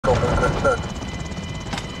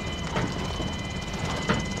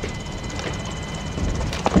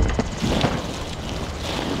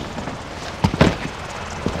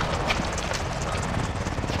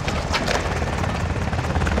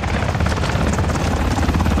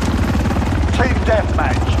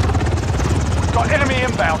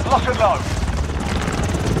Inbound, lock and load.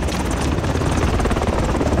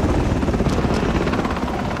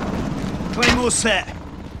 Claymore set.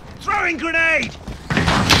 Throwing grenade!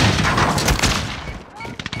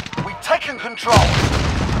 We've taken control.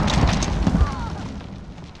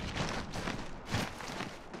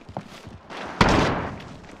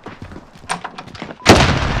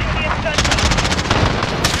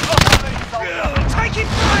 Taking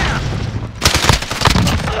fire!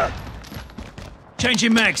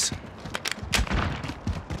 Changing mags.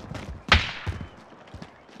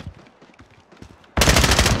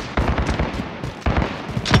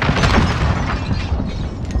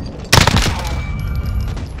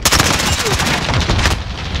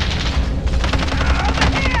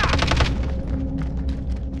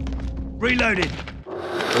 Reloaded.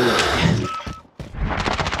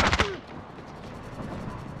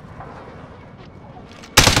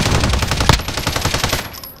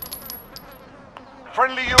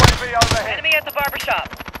 Friendly UAV overhead. Enemy at the barber shop.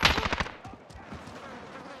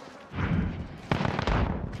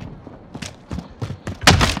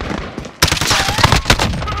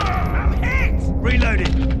 I'm hit!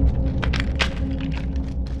 Reloaded.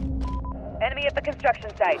 Enemy at the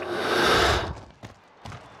construction site.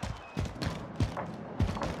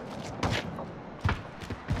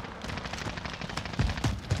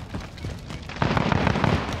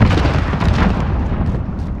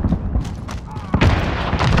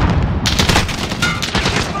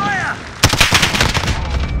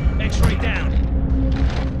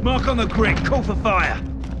 Mark on the grid, call for fire.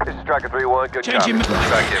 This is Striker 3-1, good Changing copy.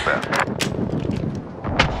 Strike inbound.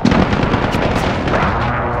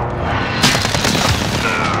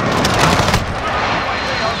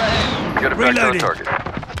 Good effect on target.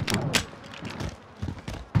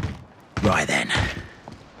 Right then.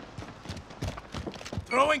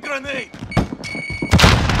 Throwing grenade.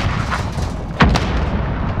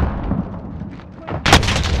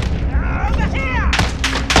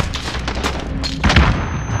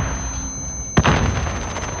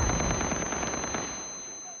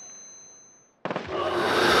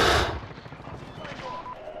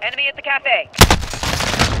 Enemy at the cafe.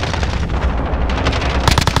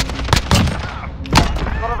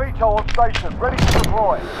 Got a VTOL on station, ready to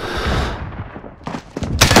deploy.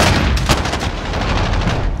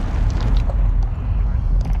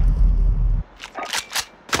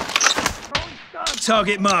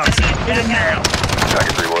 Target marked. Hit him now.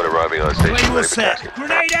 Striker 3-1 arriving on station. Claymore Ready for set. tasking.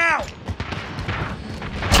 Grenade out!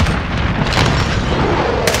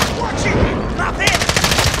 Watching! Nothing!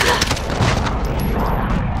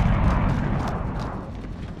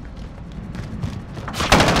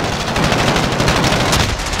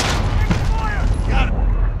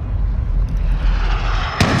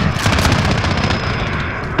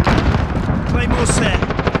 Claymore set.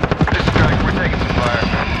 This is Striker, we're taking some fire.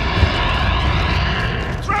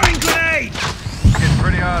 Throwing grenade! Getting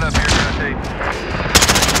pretty hot up here, Dante.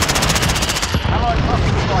 Allied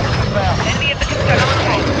cluster strike inbound. Enemy at the construction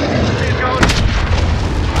site. He's going.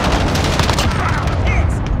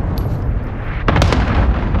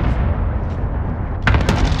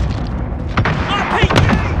 RPG!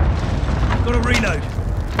 Got a reload.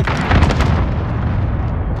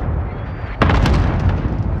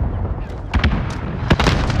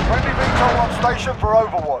 Friendly VTOL on station for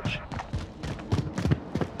Overwatch.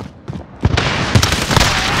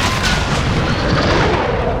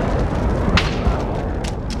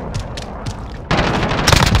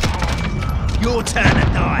 Your turn to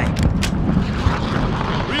die.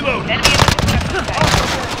 Reload. Enemy at the construction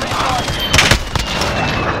site.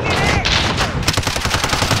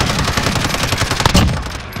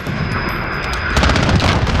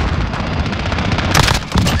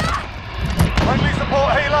 Friendly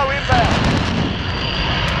support helo inbound.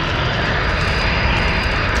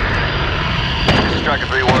 This is Striker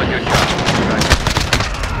 3-1, good copy.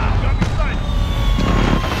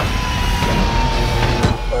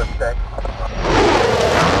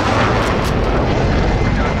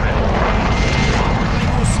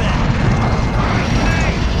 Claymore set.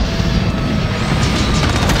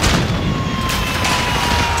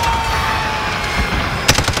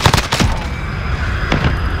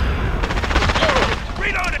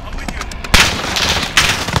 Reload it! I'm with you.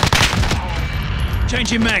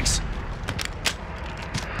 Changing mags.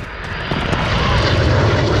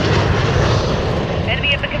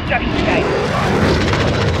 Enemy at the construction site.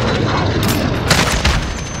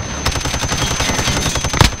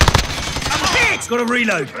 Gotta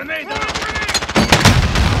reload. Claymore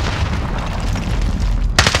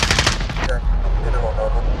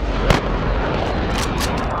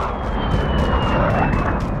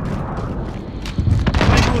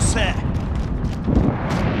set.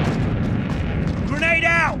 Grenade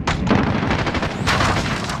out!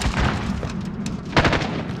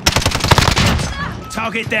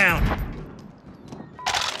 Target down.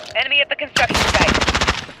 Enemy at the construction site.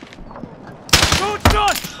 Good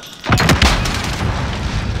shot!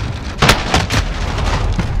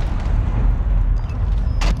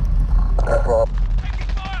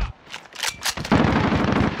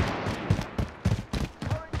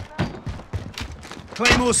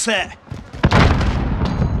 Claymore set.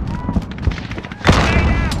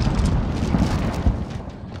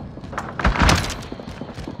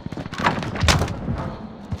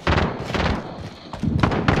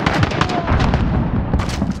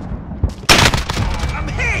 I'm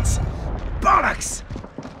hit! Bollocks!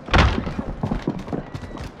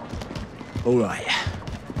 All right.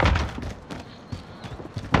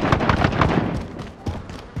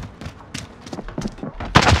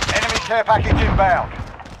 Enemy care package inbound.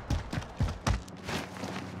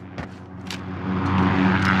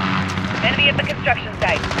 Enemy at the construction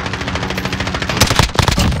site.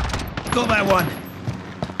 Got that one.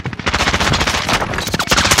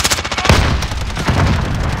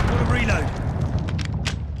 Gotta reload.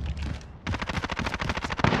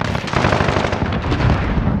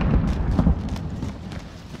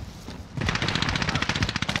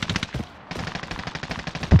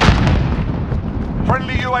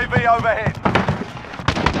 Friendly UAV overhead.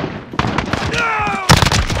 No!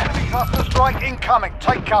 Enemy cluster strike incoming.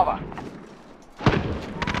 Take cover.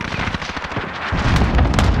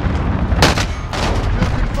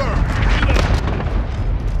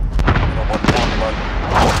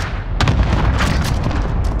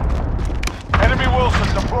 Enemy Wilson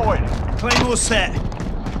deployed. Claymore set.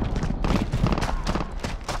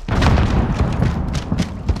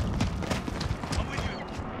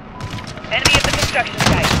 Enemy at the construction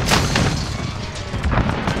site.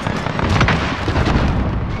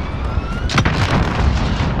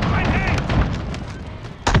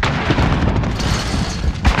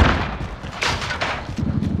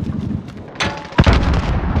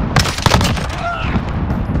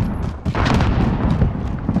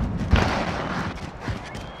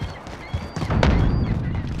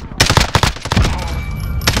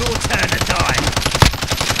 Your turn to die.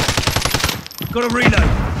 Gotta reload.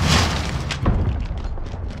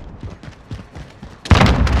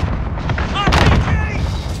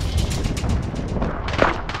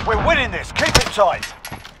 We're winning this. Keep it tight.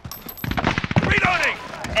 Reloading!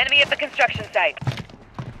 Enemy at the construction site.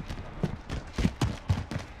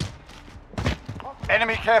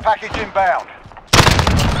 Enemy care package inbound.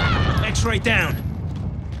 X-ray down.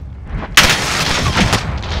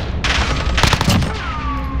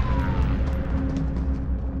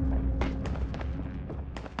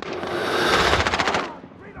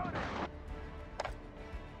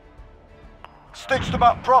 Stitched them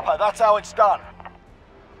up proper. That's how it's done.